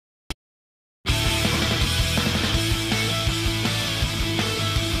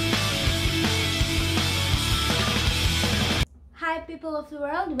people of the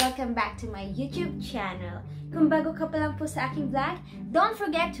world! Welcome back to my YouTube channel. Kung bago ka pa lang po sa aking vlog, don't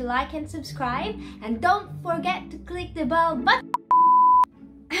forget to like and subscribe, and don't forget to click the bell button.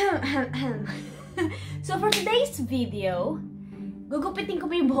 So for today's video, gugupitin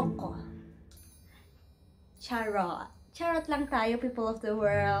ko pa yung buhok ko. Charot. Charot lang tayo, people of the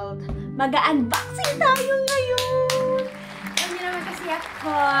world. Mag-unboxing tayo ngayon! Alam niyo naman kasi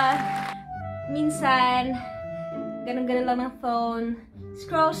ako, minsan, ganun-ganun lang ng phone.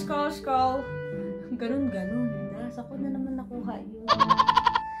 Scroll. Ganun-ganun. Nasa ko na naman nakuha yun.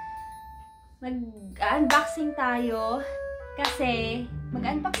 Mag-unboxing tayo. Kasi,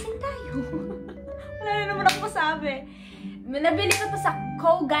 mag-unboxing tayo. Wala na naman ako masabi. Nabili ko to sa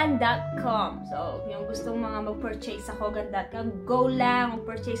Kogan.com. So, yung gustong mga mag-purchase sa Kogan.com, go lang,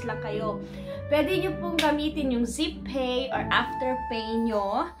 mag-purchase lang kayo. Pwede nyo pong gamitin yung ZipPay or Afterpay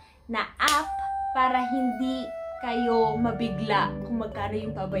nyo na app para hindi kayo mabigla kung magkano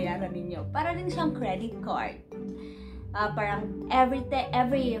yung babayaran ninyo. Para rin siyang credit card. Parang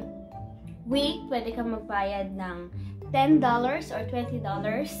every week, pwede kang magbayad ng $10 or $20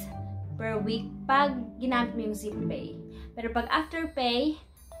 per week pag ginamit mo yung ZipPay. Pero pag Afterpay,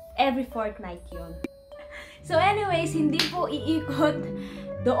 every fortnight yun. So anyways, hindi po iikot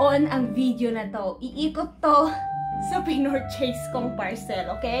doon ang video na to. Iikot to sa pinorchase kong parcel,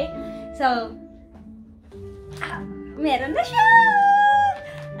 okay? So, meron na siya!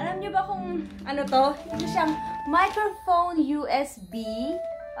 Alam niyo ba kung ano to? Ito siyang microphone USB.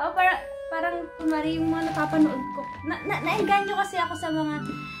 Parang kunwari yung mga napapanood ko. Naengganyo kasi ako sa mga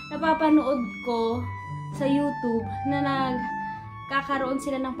napapanood ko sa YouTube na nagkakaroon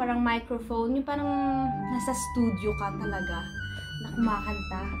sila ng parang microphone. Yung parang nasa studio ka talaga na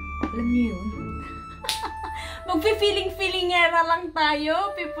kumakanta. Alam niyo yun? Magpi-feeling-feelingera lang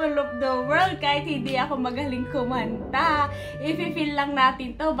tayo, people of the world. Kahit hindi ako magaling kumanta. I-feel lang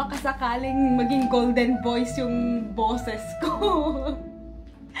natin to. Baka sakaling maging golden voice yung boses ko.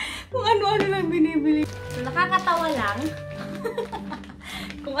 Kung ano-ano lang binibili. So, nakakatawa lang.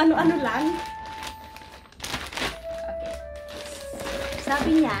 Kung ano-ano lang. Okay.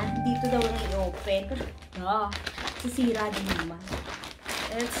 Sabi niya, dito daw na i-open. Sisira din naman.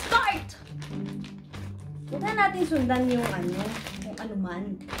 Let's start! Huwag na natin sundan yung kung ano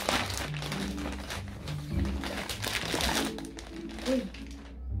man. Uy.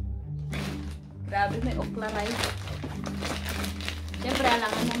 Grabe, may okla rice. Siyempre,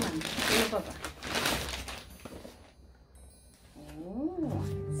 alangan naman. Ano pa ba?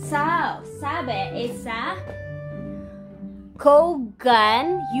 So, sabi, isa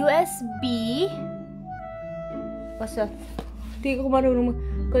Kogan USB. Basta, hindi ko marunong.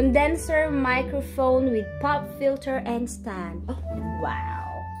 Condenser microphone with pop filter and stand. Oh,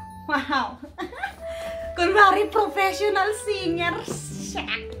 wow. Wow. Kunwari professional singer.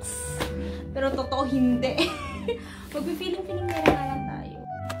 Shucks. Pero totoo hindi. Magpi-feeling na lang tayo.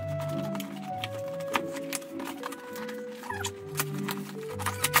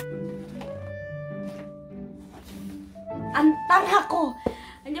 Ang tanga ko.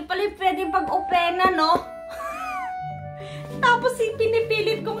 Andiyan pala yung pwedeng pag-opena, no? Tapos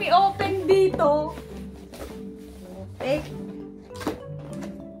pinipilit kong i-open dito. Okay.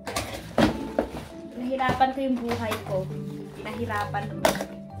 Nahirapan ko yung buhay ko. Nahirapan ko.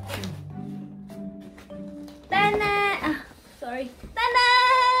 Tana! Sorry. Tana!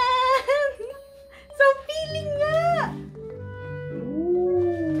 So feeling nga!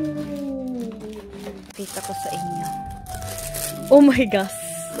 Ooh. Kita ko sa inyo. Oh my gosh!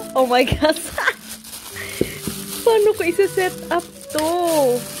 Oh my gosh! Paano ko isa-set up to?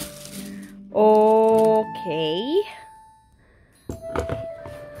 Okay.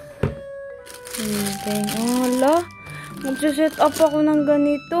 Hala. Magsa-set up ako ng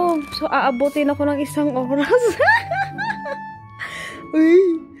ganito. So, aabutin ako ng 1 oras.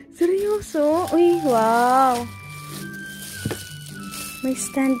 Uy, seryoso? Uy, wow. May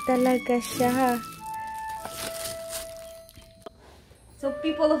stand talaga siya. So,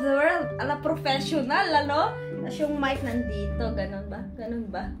 people of the world, ala professional, ano? Tapos yung mic nandito, ganun ba? Ganun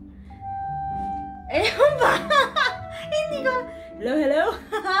ba? Ayun ba? Hindi ko... Hello?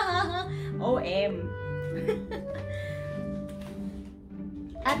 OM.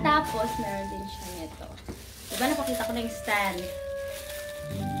 At tapos, meron din siya nito. Diba napakita ko na yung stand?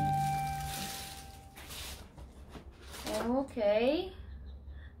 Okay.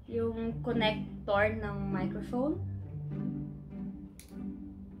 Yung connector ng microphone.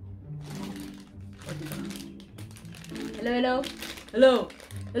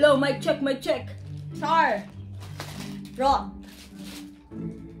 Hello, mic check. Char. Rock.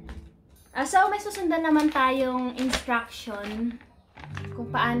 So, may susundan naman tayong instruction kung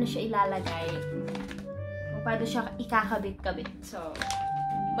paano siya ilalagay. Kung paano siya ikakabit-kabit. So,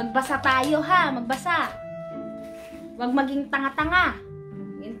 magbasa tayo ha, magbasa. Huwag maging tanga-tanga.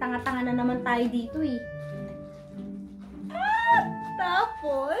 Maging tanga-tanga na naman tayo dito eh. At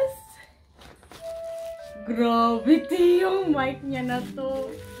tapos, gravity yung mic niya na to.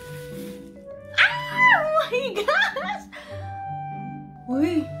 Ah! Oh my gosh!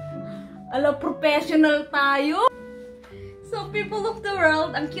 Uy! Ala, professional tayo! So, people of the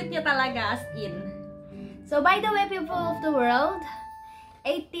world, ang cute niya talaga as in. So, by the way, people of the world,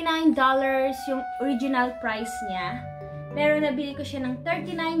 $89 yung original price niya. Pero nabili ko siya ng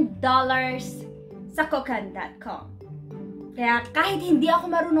 $39 sa Kogan.com. Kaya kahit hindi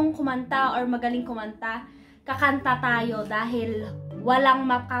ako marunong kumanta or magaling kumanta, kakanta tayo dahil walang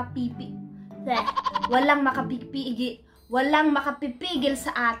makapipigil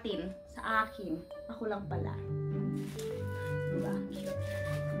sa atin. Sa akin. Ako lang pala. Diba?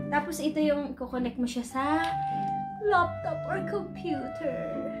 Tapos ito yung kukonect mo siya sa laptop or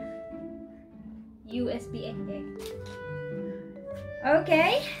computer. USB AA.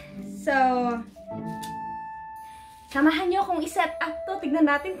 Okay. So, samahan nyo akong i-set up to. Tignan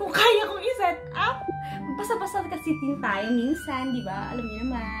natin kung kaya kong i-set up. Magbasa-basa kasi din tayo minsan, di ba? Alam niyo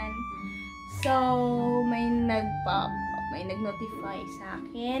naman. So, may nag-notify sa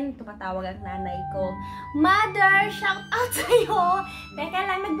akin. Tumatawag ang nanay ko. Mother, shout out sa'yo! Teka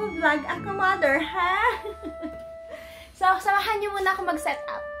lang, nag-vlog ako, mother, ha? So, samahan niyo muna ako mag-set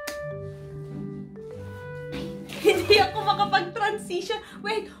up. Hindi ako makapag-transition.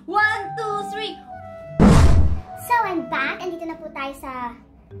 Wait, 1, 2, 3. So, I'm back. Andito na po tayo sa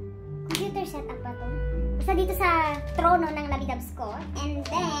computer setup pa to. Basta dito sa trono ng labidabs ko. And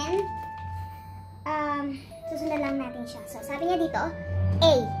then, susundan lang natin siya. So, sabi niya dito,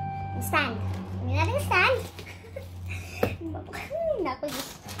 A, stand. Sabi natin stand. Naku,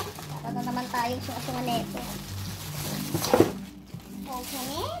 para na naman tayong sunga-sunga neto. Open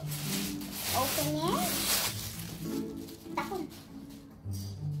it. Open it. Takon.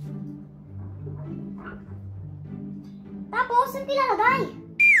 Tapos, saan pilalagay?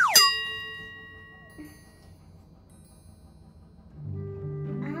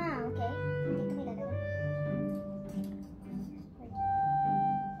 Ah, okay. Dito pilalagay.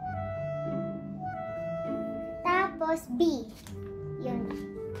 Tapos, B. Yun.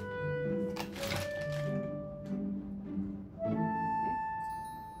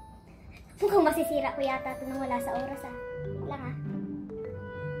 Mukhang masisira ko yata ito nang wala sa oras ah. Wala nga.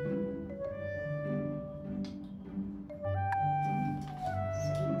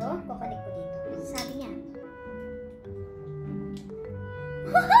 So ito, kukulik ko dito. Sabi niya.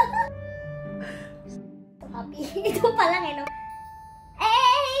 So happy. Ito pa lang eh no.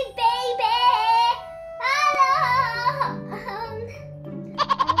 Hey baby!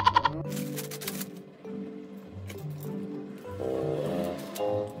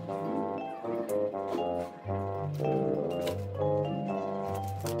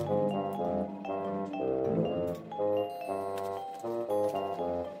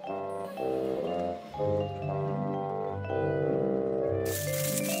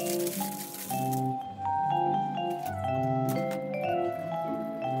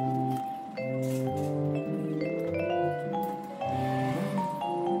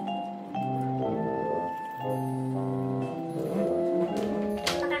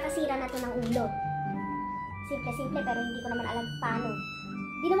 Hello! Simple-simple pero hindi ko naman alam paano.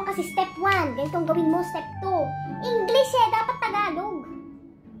 Hindi naman kasi step 1. Ganitong gawin mo, step 2. English eh, dapat Tagalog.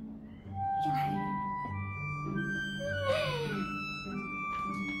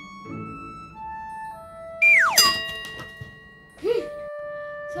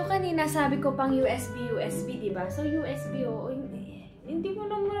 So, kanina sabi ko pang USB, diba? So, USB, hindi ko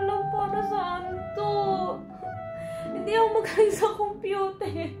naman alam para saan to. Hindi ako magaling sa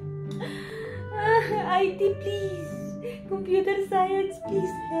computer. IT, please. Computer science,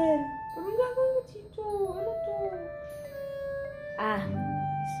 please help. Ano gagawin mo dito? Ano to? Ah.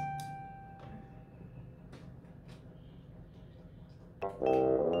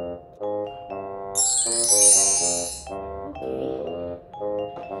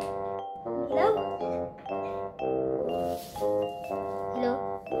 Hello? Hello?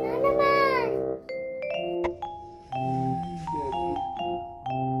 Na naman?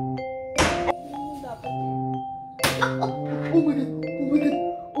 Oh my god! Oh my god!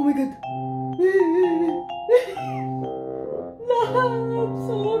 Oh my god! I'm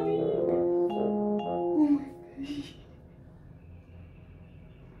sorry! Oh my gosh!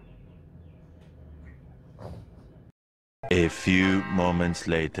 A few moments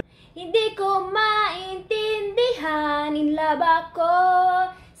later. Hindi ko maintindihan Kantahan, in love ako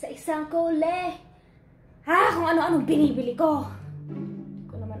sa isang kule. Kung ano-anong binibili ko. Hindi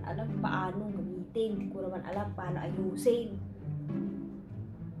ko naman alam paano gamitin. Hindi ko naman alam paano ayusin.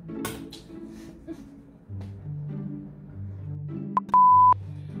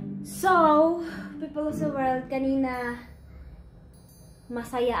 So, people of the world, kanina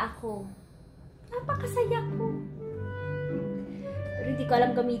masaya ako. Napakasaya ko. Pero hindi ko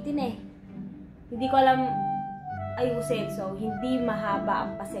alam gamitin eh. Hindi ko alam ayusin. So, hindi mahaba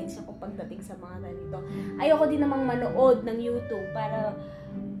ang pasensya ko pagdating sa mga ganito. Ayoko din namang manood ng YouTube para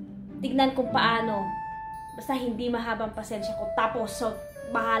tignan kung paano. Basta hindi mahaba ang pasensya ko. Tapos, so,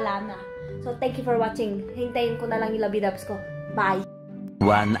 bahala na. So, thank you for watching. Hintayin ko na lang yung labidabs ko. Bye!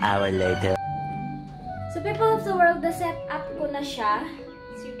 1 hour later. So, people of the world, the setup ko na siya.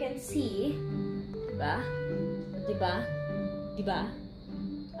 As you can see. Diba? Diba? Diba?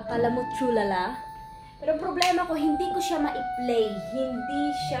 Akala mo trulala. Pero problema ko, hindi ko siya ma-play. Hindi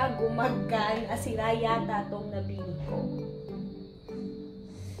siya gumagana. Sira yata itong nabili ko.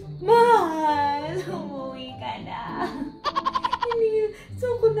 Mahal! Umuwi ka na. Hindi,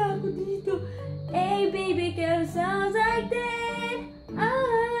 soko na ako dito. Hey baby girl, sounds like that.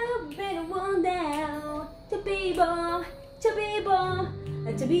 I've been worn down. Chabibo, chabibo,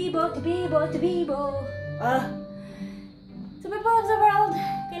 chabibo, chabibo, chabibo. So people of the world,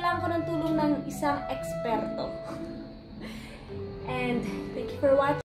 kailangan ko ng tulong ng isang eksperto. And thank you for watching.